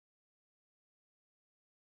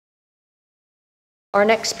Our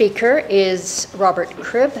next speaker is Robert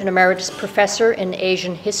Cribb, an emeritus professor in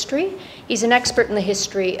Asian history. He's an expert in the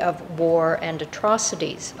history of war and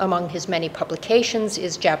atrocities. Among his many publications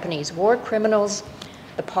is Japanese War Criminals,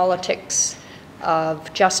 The Politics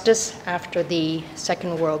of Justice After the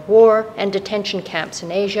Second World War, and Detention Camps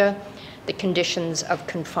in Asia, The Conditions of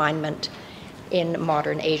Confinement in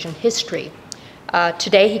Modern Asian History.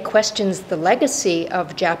 Today he questions the legacy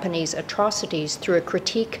of Japanese atrocities through a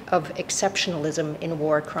critique of exceptionalism in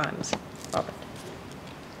war crimes. Robert.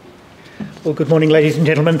 Well, good morning, ladies and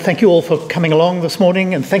gentlemen. Thank you all for coming along this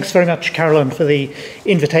morning, and thanks very much, Carolyn, for the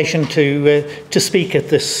invitation to speak at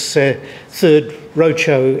this third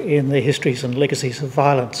roadshow in the histories and legacies of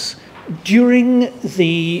violence. During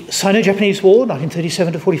the Sino-Japanese War,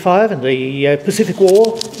 1937 to 45, and the Pacific War,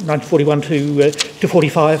 1941 to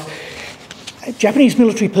 45, Japanese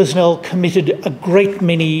military personnel committed a great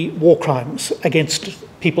many war crimes against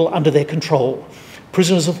people under their control.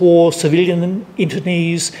 Prisoners of war, civilian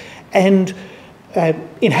internees, and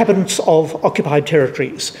inhabitants of occupied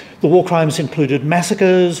territories. The war crimes included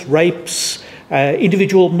massacres, rapes,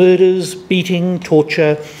 individual murders, beating,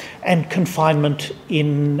 torture, and confinement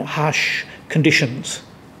in harsh conditions.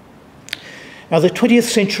 Now, the 20th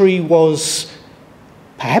century was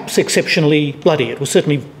perhaps exceptionally bloody. It was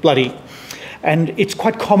certainly bloody. And it's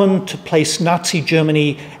quite common to place Nazi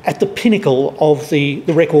Germany at the pinnacle of the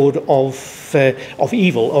record of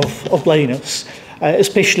evil, of bloodiness,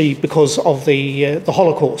 especially because of the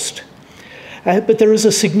Holocaust. But there is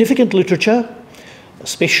a significant literature,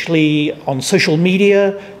 especially on social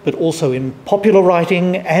media, but also in popular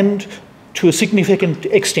writing and to a significant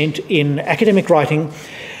extent in academic writing,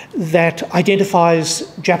 that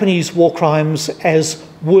identifies Japanese war crimes as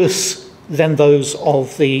worse than those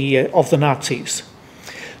of the Nazis.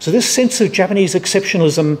 So this sense of Japanese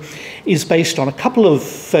exceptionalism is based on a couple of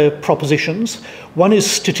propositions. One is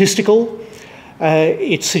statistical.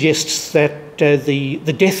 It suggests that the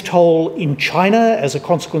death toll in China as a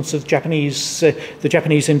consequence of the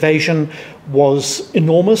Japanese invasion was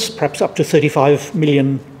enormous, perhaps up to 35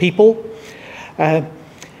 million people. The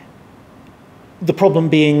problem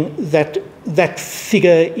being that that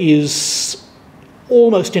figure is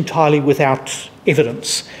almost entirely without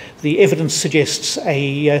evidence. The evidence suggests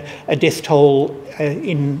a death toll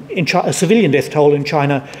a civilian death toll in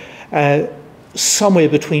China somewhere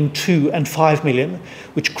between 2 and 5 million,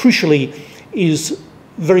 which crucially is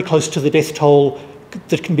very close to the death toll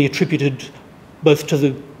that can be attributed both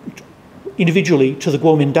to individually to the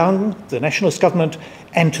Kuomintang, the nationalist government,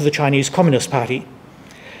 and to the Chinese Communist Party.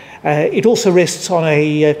 It also rests on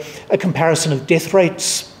a comparison of death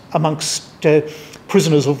rates amongst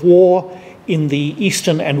prisoners of war in the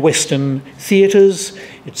eastern and western theatres.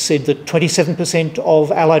 It's said that 27%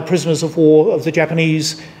 of Allied prisoners of war of the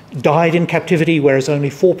Japanese died in captivity, whereas only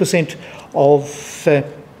 4% of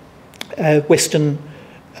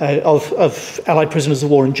Allied prisoners of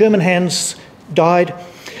war in German hands died.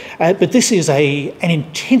 But this is an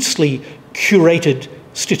intensely curated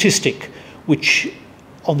statistic, which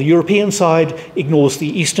on the European side ignores the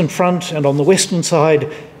Eastern Front, and on the Western side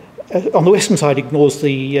ignores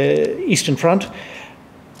the Eastern Front.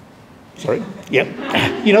 Sorry, yeah,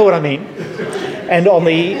 you know what I mean. And on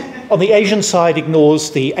the Asian side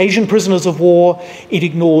ignores the Asian prisoners of war. It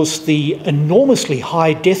ignores the enormously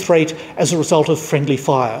high death rate as a result of friendly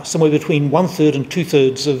fire. Somewhere between 1/3 and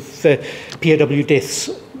 2/3 of POW deaths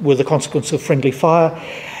were the consequence of friendly fire.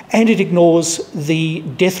 And it ignores the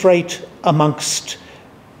death rate amongst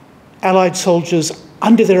Allied soldiers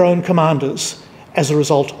under their own commanders as a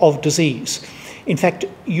result of disease. In fact,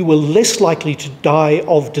 you were less likely to die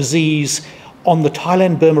of disease on the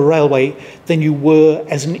Thailand-Burma Railway than you were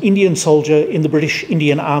as an Indian soldier in the British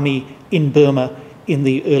Indian Army in Burma in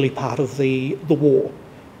the early part of the war.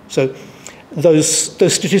 So those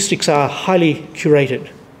statistics are highly curated.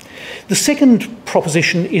 The second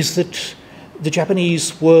proposition is that the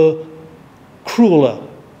Japanese were crueler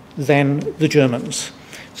than the Germans.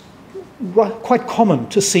 It's quite common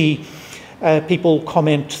to see people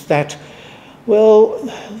comment that, well,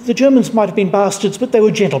 the Germans might have been bastards, but they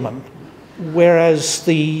were gentlemen, whereas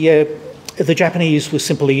the Japanese were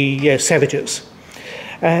simply savages.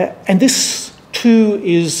 And this, too,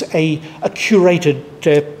 is a curated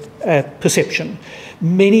perception.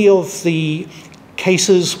 Many of the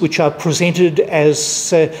cases which are presented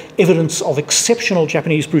as evidence of exceptional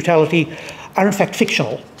Japanese brutality are in fact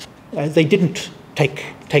fictional. They didn't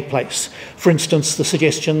take place. For instance, the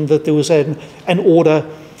suggestion that there was an order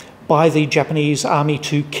by the Japanese army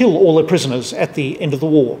to kill all their prisoners at the end of the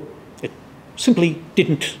war. It simply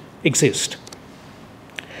didn't exist.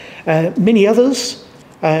 Many others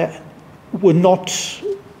were not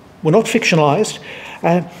fictionalised,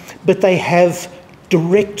 but they have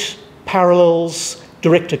direct parallels,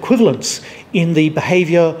 direct equivalents in the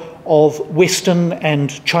behaviour of Western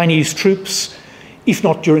and Chinese troops, if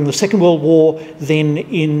not during the Second World War, then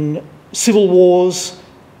in civil wars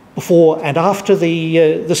before and after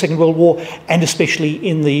the Second World War, and especially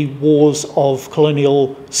in the wars of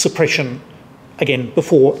colonial suppression, again,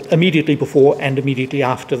 immediately before and immediately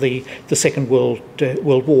after the Second World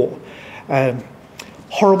War.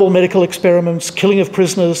 Horrible medical experiments, killing of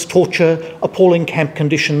prisoners, torture, appalling camp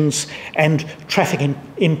conditions, and trafficking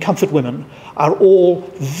in comfort women are all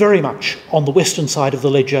very much on the Western side of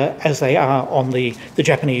the ledger as they are on the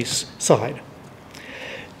Japanese side.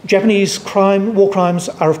 Japanese war crimes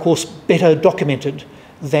are, of course, better documented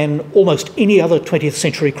than almost any other 20th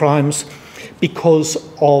century crimes because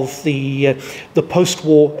of the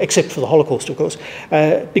post-war, except for the Holocaust, of course,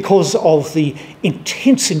 because of the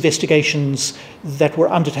intense investigations that were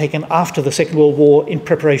undertaken after the Second World War in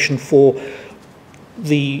preparation for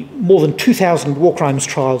the more than 2,000 war crimes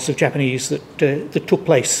trials of Japanese that took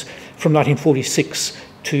place from 1946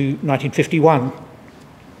 to 1951.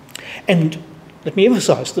 And let me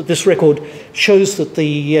emphasise that this record shows that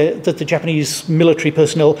the Japanese military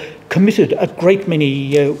personnel committed a great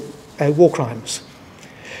many war crimes.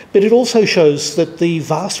 But it also shows that the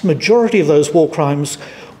vast majority of those war crimes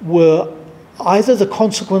were either the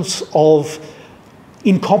consequence of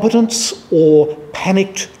incompetence or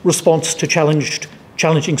panicked response to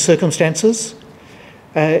challenging circumstances.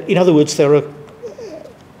 In other words, they're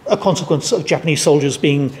a consequence of Japanese soldiers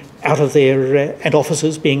being out of their, and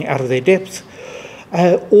officers being out of their depth,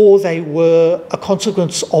 or they were a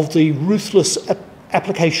consequence of the ruthless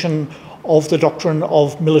application of the doctrine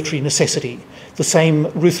of military necessity, the same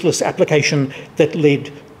ruthless application that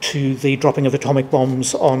led to the dropping of atomic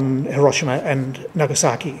bombs on Hiroshima and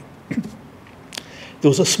Nagasaki. There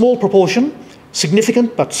was a small proportion,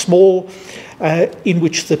 significant but small, in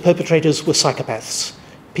which the perpetrators were psychopaths,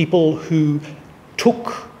 people who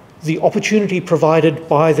took the opportunity provided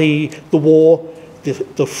by the war,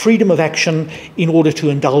 the freedom of action, in order to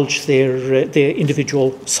indulge their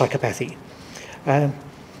individual psychopathy.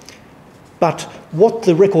 But what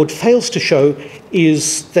the record fails to show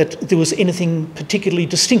is that there was anything particularly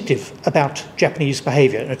distinctive about Japanese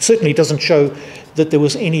behaviour. It certainly doesn't show that there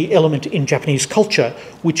was any element in Japanese culture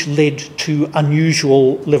which led to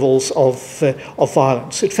unusual levels of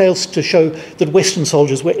violence. It fails to show that Western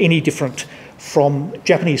soldiers were any different from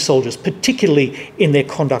Japanese soldiers, particularly in their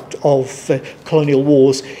conduct of colonial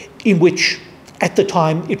wars, in which, at the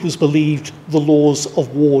time, it was believed the laws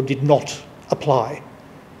of war did not apply.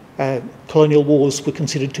 Colonial wars were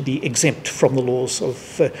considered to be exempt from the laws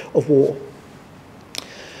of war.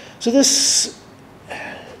 So this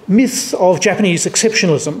myth of Japanese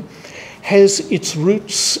exceptionalism has its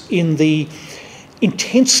roots in the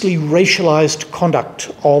intensely racialised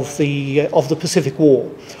conduct of the Pacific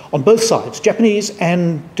War. On both sides, Japanese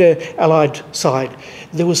and Allied side,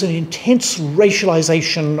 there was an intense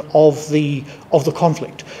racialisation of the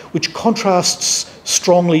conflict, which contrasts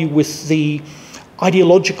strongly with the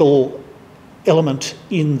ideological element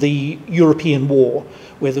in the European war,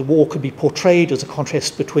 where the war could be portrayed as a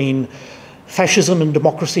contrast between fascism and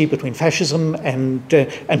democracy, between fascism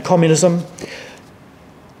and communism.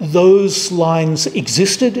 Those lines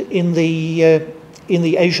existed in the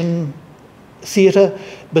Asian theatre,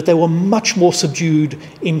 but they were much more subdued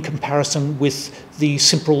in comparison with the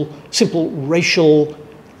simple racial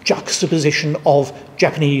juxtaposition of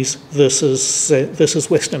Japanese versus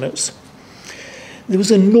Westerners. There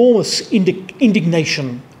was enormous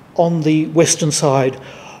indignation on the Western side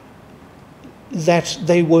that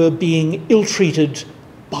they were being ill-treated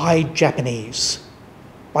by Japanese,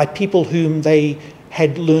 by people whom they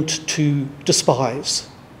had learnt to despise.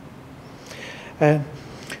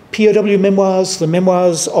 POW memoirs, the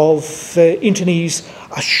memoirs of internees,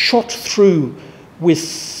 are shot through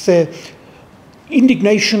with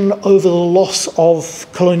indignation over the loss of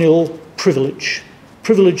colonial privileges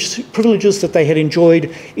that they had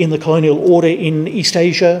enjoyed in the colonial order in East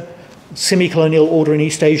Asia, semi-colonial order in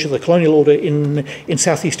East Asia, the colonial order in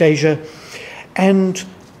Southeast Asia, and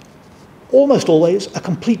almost always a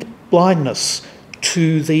complete blindness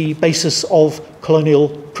to the basis of colonial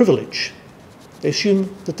privilege. They assumed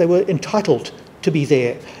that they were entitled to be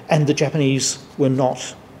there, and the Japanese were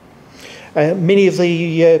not. Many of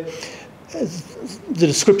the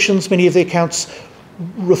descriptions, many of the accounts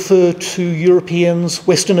refer to Europeans,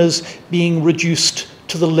 Westerners, being reduced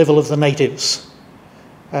to the level of the natives.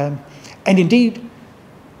 And indeed,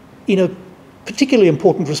 in a particularly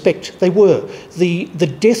important respect, they were. The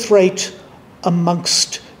death rate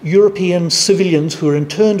amongst European civilians who were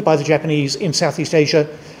interned by the Japanese in Southeast Asia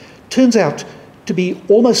turns out to be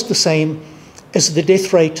almost the same as the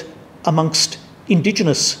death rate amongst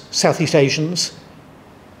indigenous Southeast Asians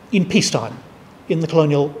in peacetime, in the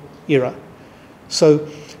colonial era. So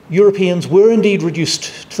Europeans were indeed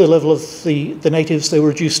reduced to the level of the natives. They were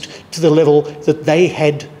reduced to the level that they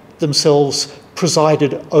had themselves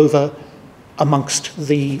presided over amongst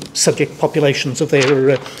the subject populations of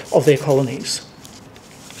their colonies.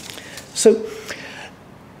 So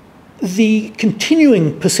the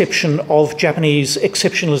continuing perception of Japanese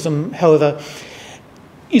exceptionalism, however,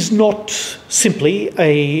 is not simply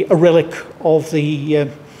a relic of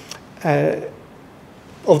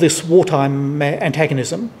this wartime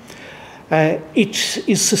antagonism. It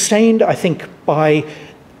is sustained, I think, by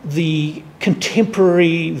the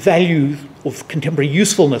contemporary value of contemporary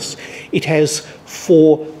usefulness it has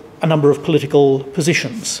for a number of political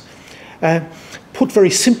positions. Put very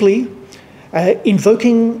simply,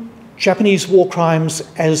 invoking Japanese war crimes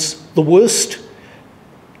as the worst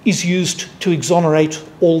is used to exonerate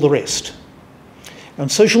all the rest. On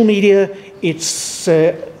social media, it's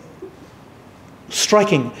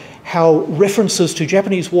striking how references to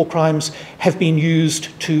Japanese war crimes have been used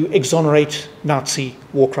to exonerate Nazi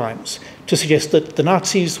war crimes, to suggest that the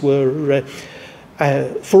Nazis were,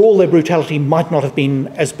 for all their brutality, might not have been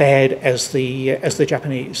as bad as the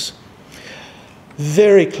Japanese.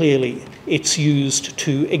 Very clearly, it's used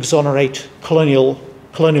to exonerate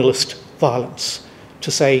colonialist violence,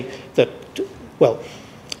 to say that, well,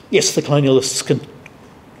 yes, the colonialists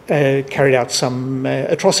carried out some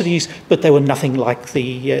atrocities, but they were nothing like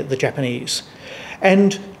the Japanese.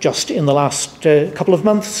 And just in the last couple of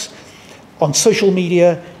months, on social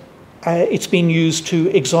media, it's been used to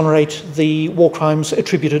exonerate the war crimes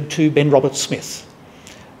attributed to Ben Roberts-Smith.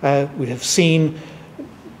 We have seen,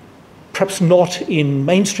 perhaps not in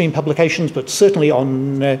mainstream publications, but certainly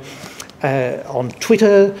on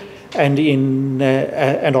Twitter and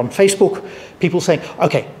on Facebook, people saying,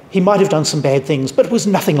 okay, he might have done some bad things, but it was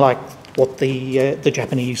nothing like what the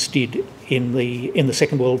Japanese did in the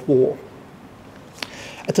Second World War.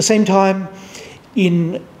 At the same time,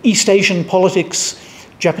 in East Asian politics,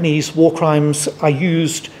 Japanese war crimes are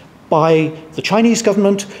used by the Chinese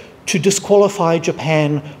government to disqualify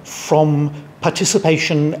Japan from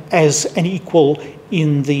participation as an equal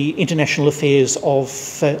in the international affairs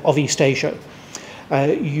of East Asia.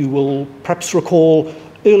 You will perhaps recall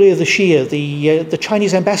earlier this year, the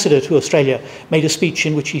Chinese ambassador to Australia made a speech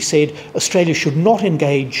in which he said Australia should not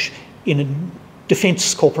engage in a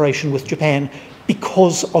defence cooperation with Japan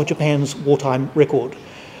because of Japan's wartime record.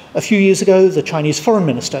 A few years ago, the Chinese foreign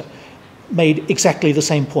minister made exactly the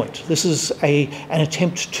same point. This is an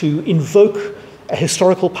attempt to invoke a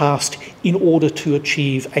historical past in order to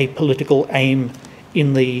achieve a political aim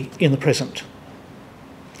in the present.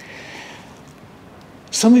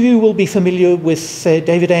 Some of you will be familiar with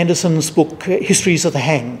David Anderson's book, Histories of the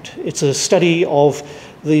Hanged. It's a study of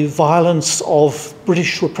the violence of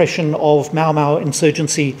British repression of Mau Mau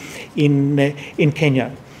insurgency in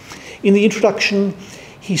Kenya. In the introduction,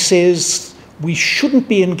 he says we shouldn't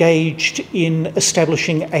be engaged in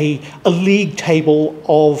establishing a league table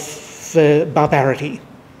of barbarity.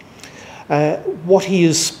 What he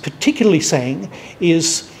is particularly saying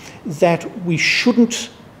is that we shouldn't,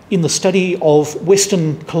 in the study of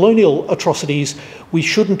Western colonial atrocities, we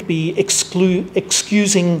shouldn't be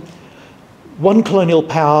excusing one colonial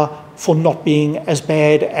power for not being as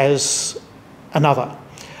bad as another.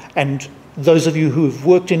 And those of you who have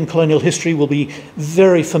worked in colonial history will be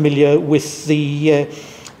very familiar with the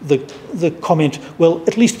comment, well,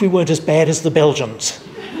 at least we weren't as bad as the Belgians.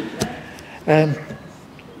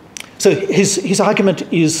 So his argument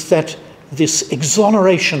is that this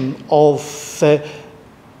exoneration of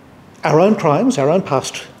our own crimes, our own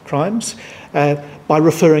past crimes, by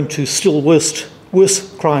referring to still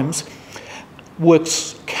worse crimes,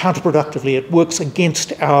 works counterproductively. It works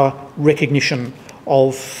against our recognition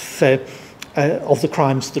of the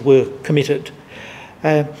crimes that were committed.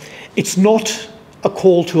 It's not a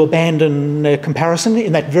call to abandon comparison.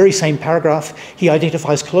 In that very same paragraph, he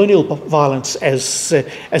identifies colonial violence as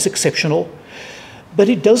exceptional. But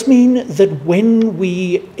it does mean that when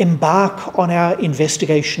we embark on our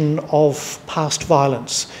investigation of past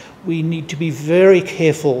violence, we need to be very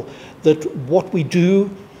careful that what we do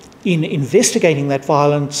in investigating that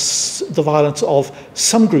violence, the violence of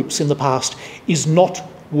some groups in the past, is not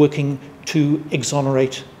working to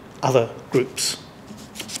exonerate other groups.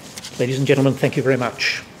 Ladies and gentlemen, thank you very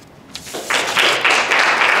much.